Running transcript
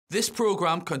This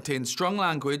programme contains strong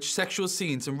language, sexual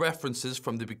scenes and references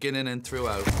from the beginning and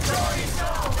throughout.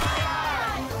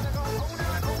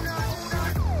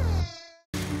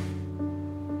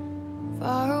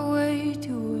 Far away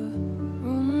to a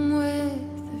room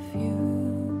with a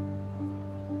view.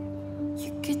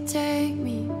 You could take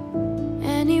me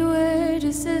anywhere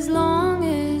just as long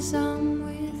as I'm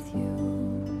with you.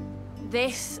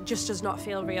 This just does not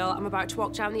feel real. I'm about to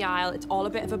walk down the aisle. It's all a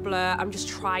bit of a blur. I'm just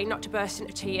trying not to burst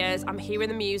into tears. I'm hearing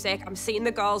the music. I'm seeing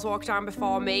the girls walk down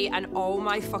before me, and oh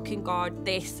my fucking God,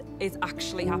 this is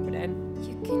actually happening.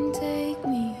 You can take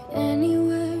me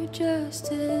anywhere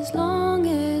just as long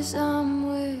as I'm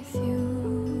with you.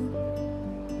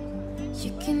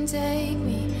 You can take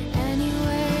me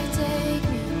anywhere, take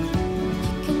me.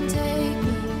 You can take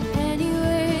me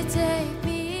anywhere, take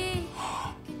me.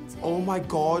 Oh my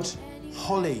God,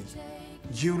 Holly,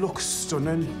 you look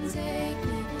stunning.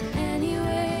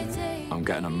 I'm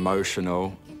getting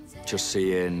emotional just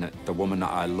seeing the woman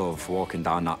that I love walking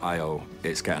down that aisle.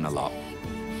 It's getting a lot.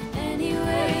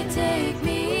 Anywhere, take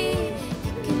me.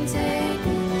 You can take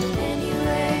me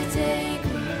anywhere, take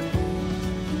me.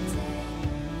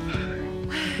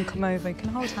 You can come over, you can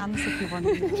hold hands if you want.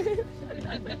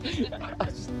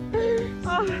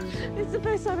 Oh, it's the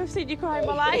first time I've seen you cry in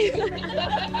my life.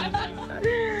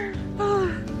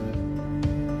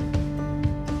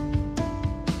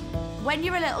 When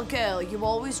you're a little girl, you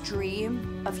always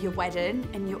dream of your wedding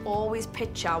and you always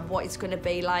picture what it's going to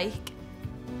be like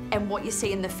and what you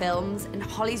see in the films, and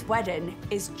Holly's wedding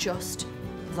is just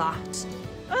that.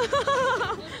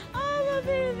 Oh, my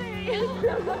baby.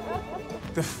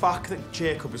 The fact that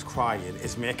Jacob is crying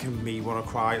is making me want to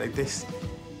cry. Like this,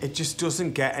 it just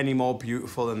doesn't get any more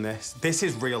beautiful than this. This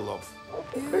is real love.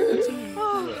 Unreal,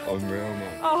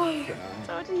 man. Oh,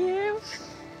 so do you.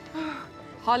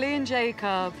 Holly and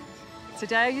Jacob,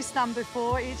 today you stand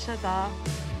before each other,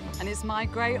 and it's my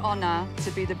great honour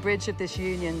to be the bridge of this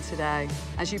union today,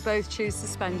 as you both choose to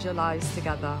spend your lives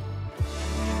together.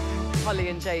 Holly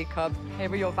and Jacob,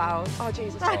 here are your vows. Oh,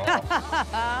 Jesus. Oh, God.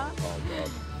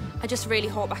 I just really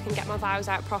hope I can get my vows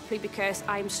out properly, because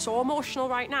I'm so emotional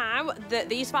right now that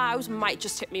these vows might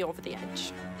just tip me over the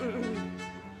edge.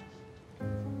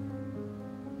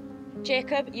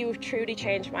 Jacob, you have truly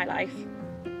changed my life.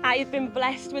 I have been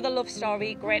blessed with a love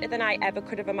story greater than I ever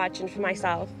could have imagined for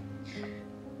myself.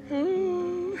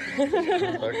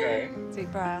 Okay.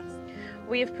 Deep breath.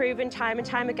 We have proven time and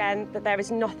time again that there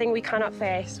is nothing we cannot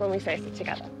face when we face it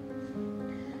together.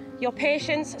 Your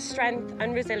patience, strength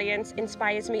and resilience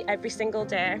inspires me every single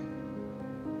day.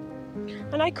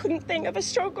 And I couldn't think of a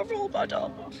stronger role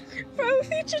model for our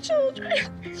future children.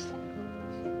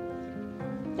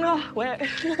 Oh, wait.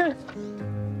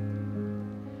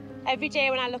 Every day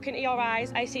when I look into your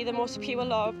eyes, I see the most pure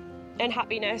love and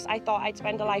happiness I thought I'd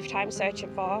spend a lifetime searching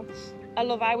for. A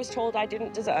love I was told I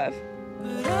didn't deserve.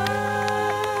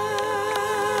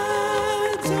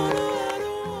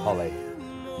 Holly,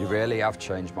 you really have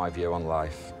changed my view on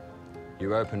life.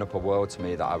 You opened up a world to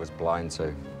me that I was blind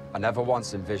to. I never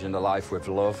once envisioned a life with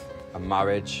love and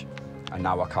marriage, and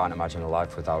now I can't imagine a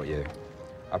life without you.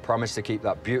 I promise to keep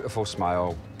that beautiful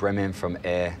smile brimming from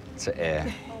ear to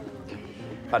ear.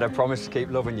 And I promise to keep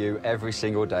loving you every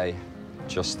single day,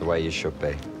 just the way you should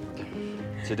be.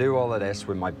 To do all of this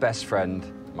with my best friend,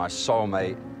 my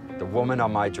soulmate, the woman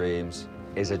of my dreams,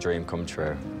 is a dream come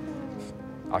true.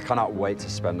 I cannot wait to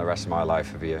spend the rest of my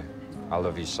life with you. I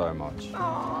love you so much.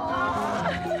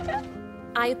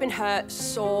 I have been hurt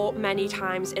so many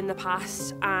times in the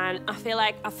past, and I feel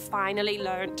like I've finally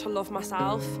learned to love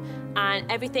myself, and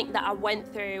everything that I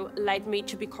went through led me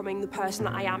to becoming the person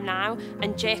that I am now,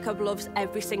 and Jacob loves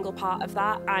every single part of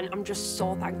that, and I'm just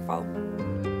so thankful.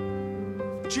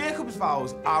 Jacob's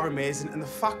vows are amazing, and the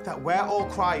fact that we're all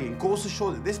crying goes to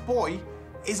show that this boy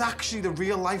is actually the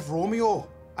real-life Romeo,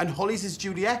 and Holly's his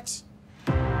Juliet.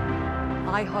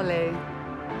 I, Holly,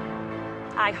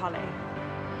 I, Holly.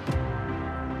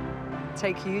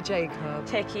 take you, Jacob,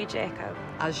 Take you, Jacob.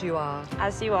 as you are,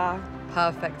 As you are.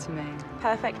 perfect to me.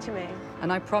 Perfect to me.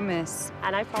 And I promise,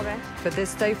 And I promise, for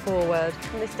this day forward,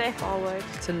 from this day forward,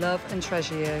 to love and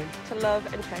treasure you to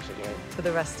love and treasure you for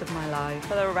the rest of my life.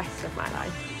 for the rest of my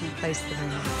life. And place the ring.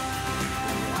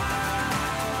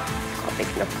 Got a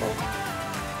big knuckle.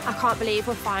 I can't believe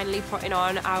we're finally putting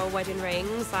on our wedding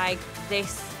rings. Like,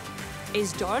 this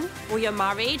is done. We are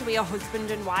married. We are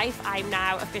husband and wife. I'm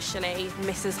now officially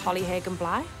Mrs. Holly Hagan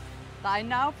Blyth. I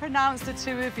now pronounce the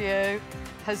two of you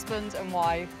husband and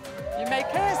wife. You may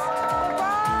kiss.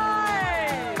 Goodbye.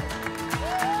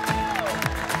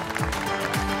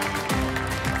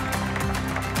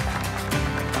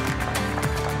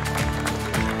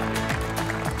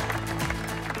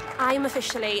 I'm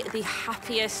officially the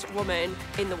happiest woman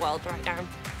in the world right now.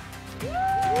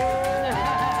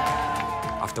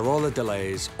 After all the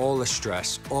delays, all the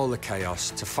stress, all the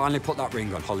chaos, to finally put that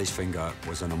ring on Holly's finger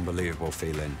was an unbelievable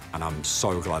feeling, and I'm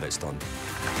so glad it's done.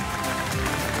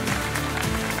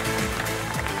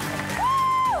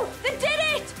 Woo! They did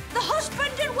it! The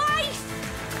husband and wife!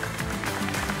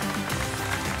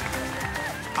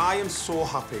 I am so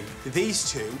happy. These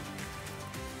two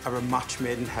are a match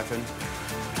made in heaven.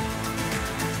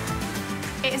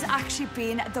 It has actually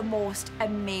been the most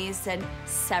amazing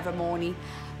ceremony.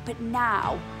 But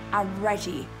now I'm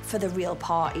ready for the real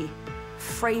party.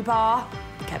 Free bar,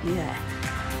 get me there.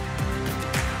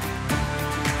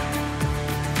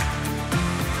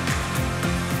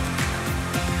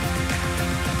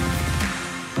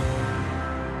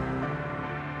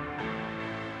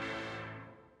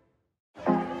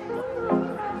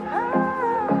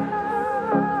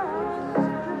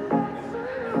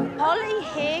 Holly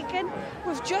Hagan.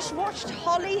 We've just watched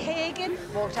Holly Hagan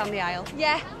walk down the aisle.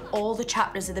 Yeah. All the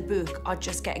chapters of the book are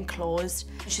just getting closed.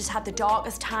 She's had the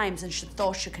darkest times and she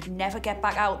thought she could never get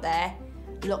back out there.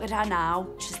 Look at her now.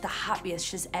 She's the happiest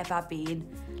she's ever been.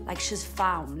 Like she's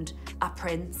found a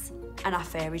prince and a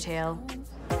fairy tale.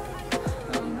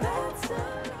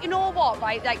 You know what,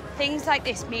 right? Like, things like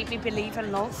this make me believe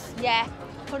in love. Yeah,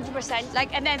 100%.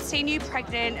 Like, and then seeing you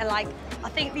pregnant and, like, I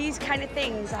think these kind of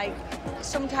things, like,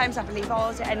 sometimes I believe, oh,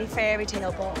 is it any fairy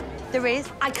tale, but there is.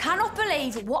 I cannot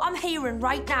believe what I'm hearing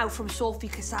right now from Sophie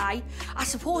Kasai. I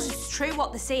suppose it's true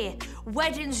what they say.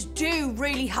 Weddings do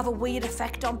really have a weird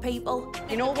effect on people.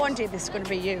 You know, one day this is going to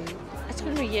be you. It's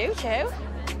going to be you, too.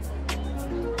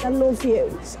 I love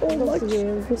you so much.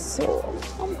 You so.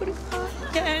 I'm going to cry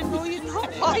again. No, you're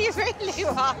not. Oh, you really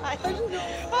are. I don't know.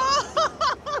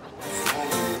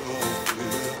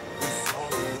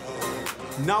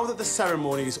 Now that the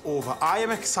ceremony is over, I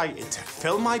am excited to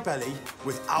fill my belly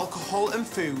with alcohol and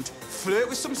food, flirt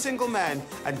with some single men,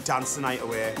 and dance the night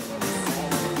away.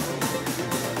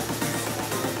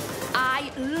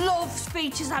 I love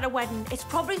speeches at a wedding. It's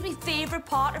probably my favourite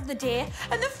part of the day,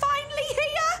 and they're finally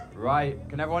here. Right,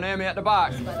 can everyone hear me at the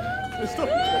back?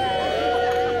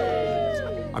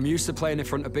 I'm used to playing in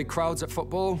front of big crowds at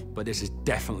football, but this is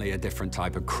definitely a different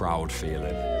type of crowd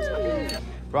feeling.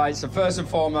 Right, so first and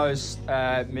foremost,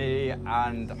 me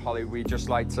and Holly, we'd just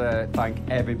like to thank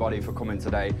everybody for coming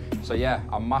today. So yeah,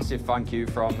 a massive thank you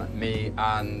from me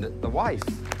and the wife.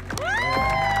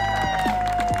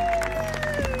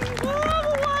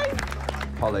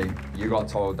 Holly, you got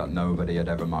told that nobody had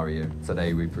ever marry you.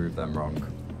 Today we proved them wrong.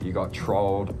 You got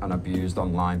trolled and abused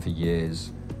online for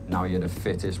years. Now you're the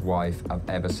fittest wife I've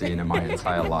ever seen in my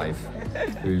entire life.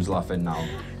 Who's laughing now?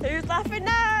 Who's laughing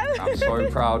now? I'm so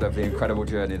proud of the incredible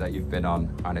journey that you've been on,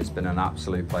 and it's been an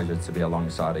absolute pleasure to be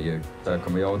alongside of you. So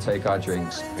can we all take our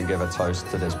drinks and give a toast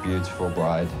to this beautiful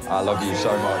bride? I love you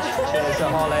so much. Cheers to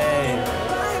Holly.